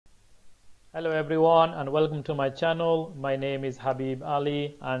Hello everyone and welcome to my channel. My name is Habib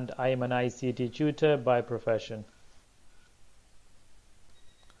Ali and I am an ICT tutor by profession.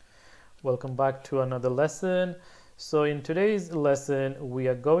 Welcome back to another lesson. So in today's lesson we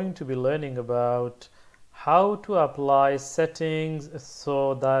are going to be learning about how to apply settings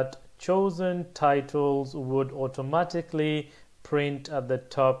so that chosen titles would automatically print at the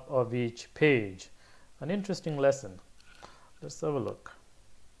top of each page. An interesting lesson. Let's have a look.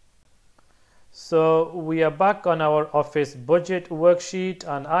 So we are back on our office budget worksheet,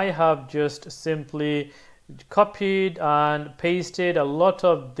 and I have just simply copied and pasted a lot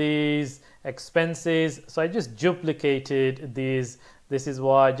of these expenses. So I just duplicated these. This is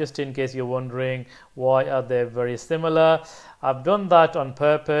why, just in case you're wondering why are they very similar, I've done that on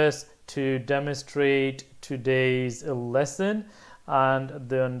purpose to demonstrate today's lesson and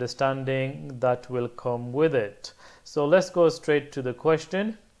the understanding that will come with it. So let's go straight to the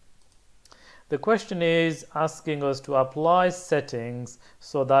question. The question is asking us to apply settings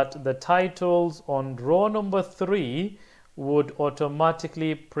so that the titles on row number 3 would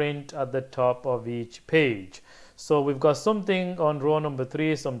automatically print at the top of each page. So we've got something on row number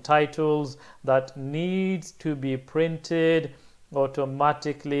 3, some titles that needs to be printed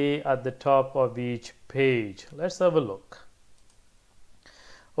automatically at the top of each page. Let's have a look.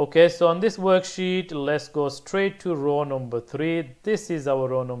 Okay, so on this worksheet, let's go straight to row number 3. This is our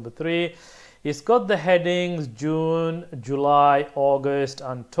row number 3. It's got the headings June, July, August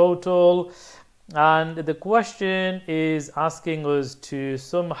and total, and the question is asking us to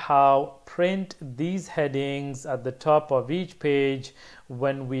somehow print these headings at the top of each page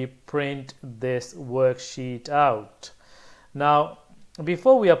when we print this worksheet out. Now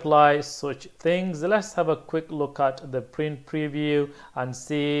before we apply such things, let's have a quick look at the print preview and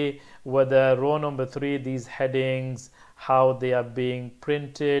see whether row number 3, these headings, how they are being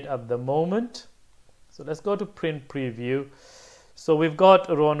printed at the moment. So let's go to print preview. So we've got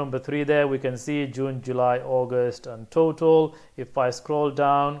row number 3 there. We can see June, July, August and total. If I scroll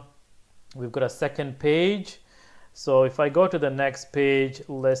down, we've got a second page. So if I go to the next page,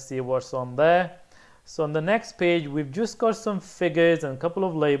 let's see what's on there. So on the next page, we've just got some figures and a couple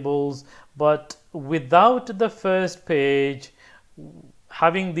of labels, but without the first page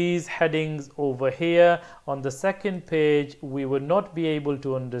having these headings over here on the second page, we would not be able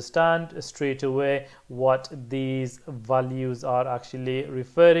to understand straight away what these values are actually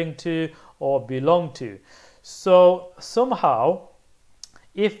referring to or belong to. So somehow,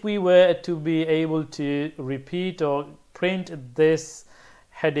 if we were to be able to repeat or print this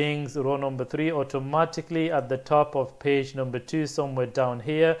headings row number 3 automatically at the top of page number 2 somewhere down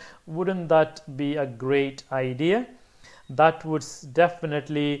here, wouldn't that be a great idea? That would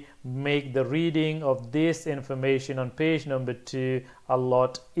definitely make the reading of this information on page number 2 a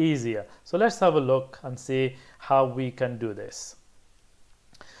lot easier. So let's have a look and see how we can do this.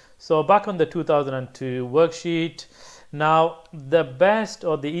 So back on the 2002 worksheet, now the best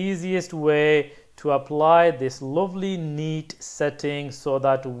or the easiest way to apply this lovely neat setting so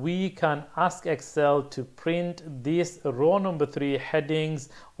that we can ask Excel to print these row number 3 headings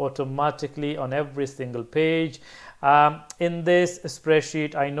automatically on every single page. In this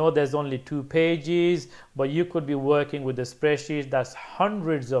spreadsheet, I know there's only 2 pages, but you could be working with a spreadsheet that's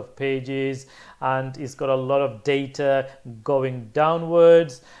hundreds of pages and it's got a lot of data going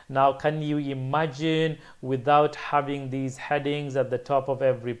downwards. Now, can you imagine without having these headings at the top of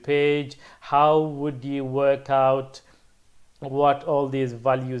every page, how would you work out what all these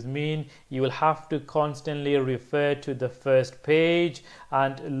values mean? You will have to constantly refer to the first page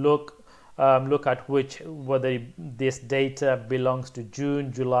and look at whether this data belongs to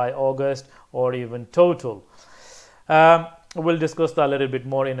June, July, August or even total. We'll discuss that a little bit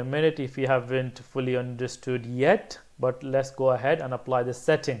more in a minute if you haven't fully understood yet, but let's go ahead and apply the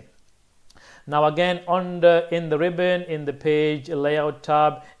setting. Now again, in the ribbon, in the page layout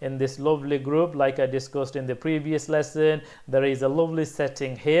tab, in this lovely group, like I discussed in the previous lesson, there is a lovely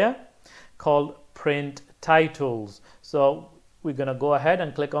setting here called print titles. So we're going to go ahead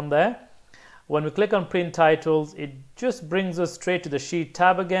and click on there. When we click on print titles, it just brings us straight to the sheet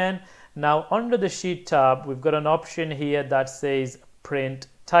tab again. Now under the sheet tab, we've got an option here that says print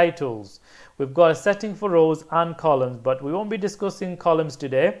titles. We've got a setting for rows and columns, but we won't be discussing columns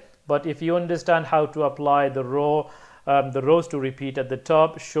today. But if you understand how to apply the rows to repeat at the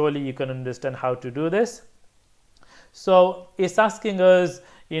top, surely you can understand how to do this. So it's asking us,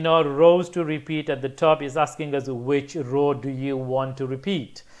 rows to repeat at the top is asking us which row do you want to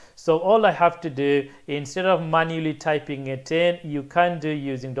repeat. So all I have to do, instead of manually typing it in, you can do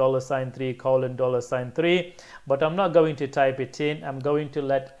using $3 $3, but I'm not going to type it in. I'm going to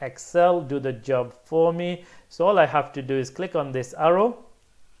let Excel do the job for me. So all I have to do is click on this arrow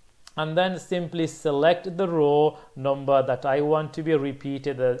and then simply select the row number that I want to be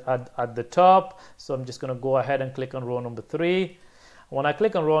repeated at the top. So I'm just going to go ahead and click on row number 3. When I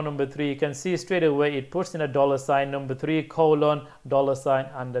click on row number 3, you can see straight away it puts in a number 3 colon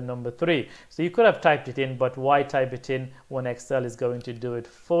 $, and the number 3. So you could have typed it in, but why type it in when Excel is going to do it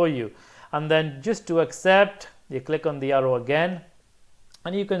for you? And then just to accept, you click on the arrow again,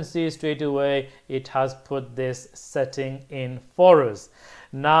 and you can see straight away it has put this setting in for us.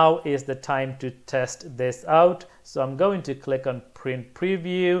 Now is the time to test this out. So I'm going to click on print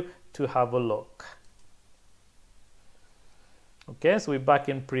preview to have a look. Okay, so we're back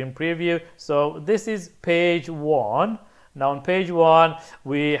in print preview. So this is page 1. Now on page 1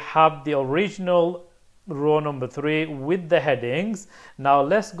 we have the original row number 3 with the headings. Now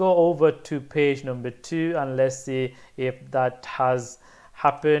let's go over to page number 2 and let's see if that has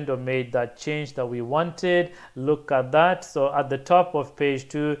happened or made that change that we wanted. Look at that. So at the top of page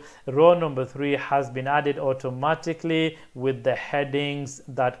 2, row number 3 has been added automatically with the headings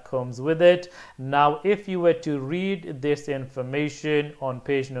that comes with it. Now if you were to read this information on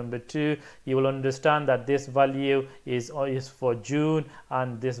page number 2, you will understand that this value is for June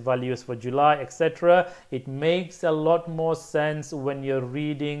and this value is for July, etc. It makes a lot more sense when you're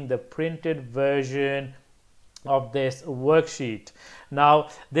reading the printed version of this worksheet. Now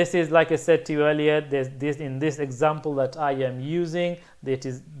this is, like I said to you earlier, in this example that I am using,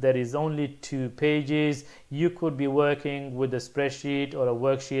 there is only 2 pages. You could be working with a spreadsheet or a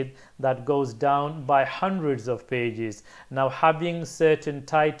worksheet that goes down by hundreds of pages. Now having certain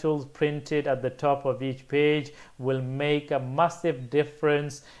titles printed at the top of each page will make a massive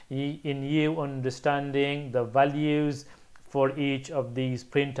difference in you understanding the values for each of these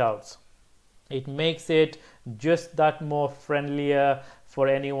printouts. It makes it just that more friendlier for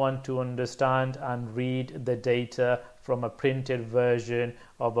anyone to understand and read the data from a printed version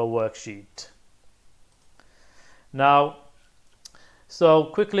of a worksheet. Now, so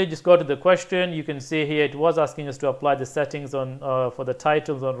quickly just go to the question. You can see here it was asking us to apply the settings on for the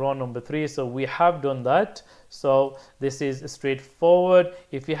titles on row number 3. So we have done that. So this is straightforward.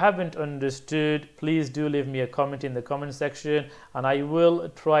 If you haven't understood, please do leave me a comment in the comment section and I will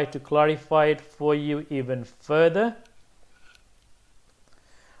try to clarify it for you even further.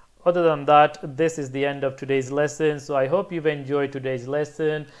 Other than that, this is the end of today's lesson. So I hope you've enjoyed today's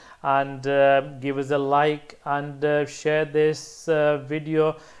lesson, and give us a like and share this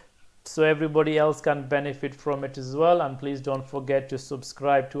video so everybody else can benefit from it as well. And please don't forget to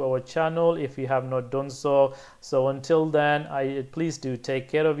subscribe to our channel if you have not done so. So until then, please do take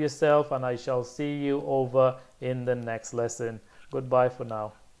care of yourself, and I shall see you over in the next lesson. Goodbye for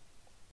now.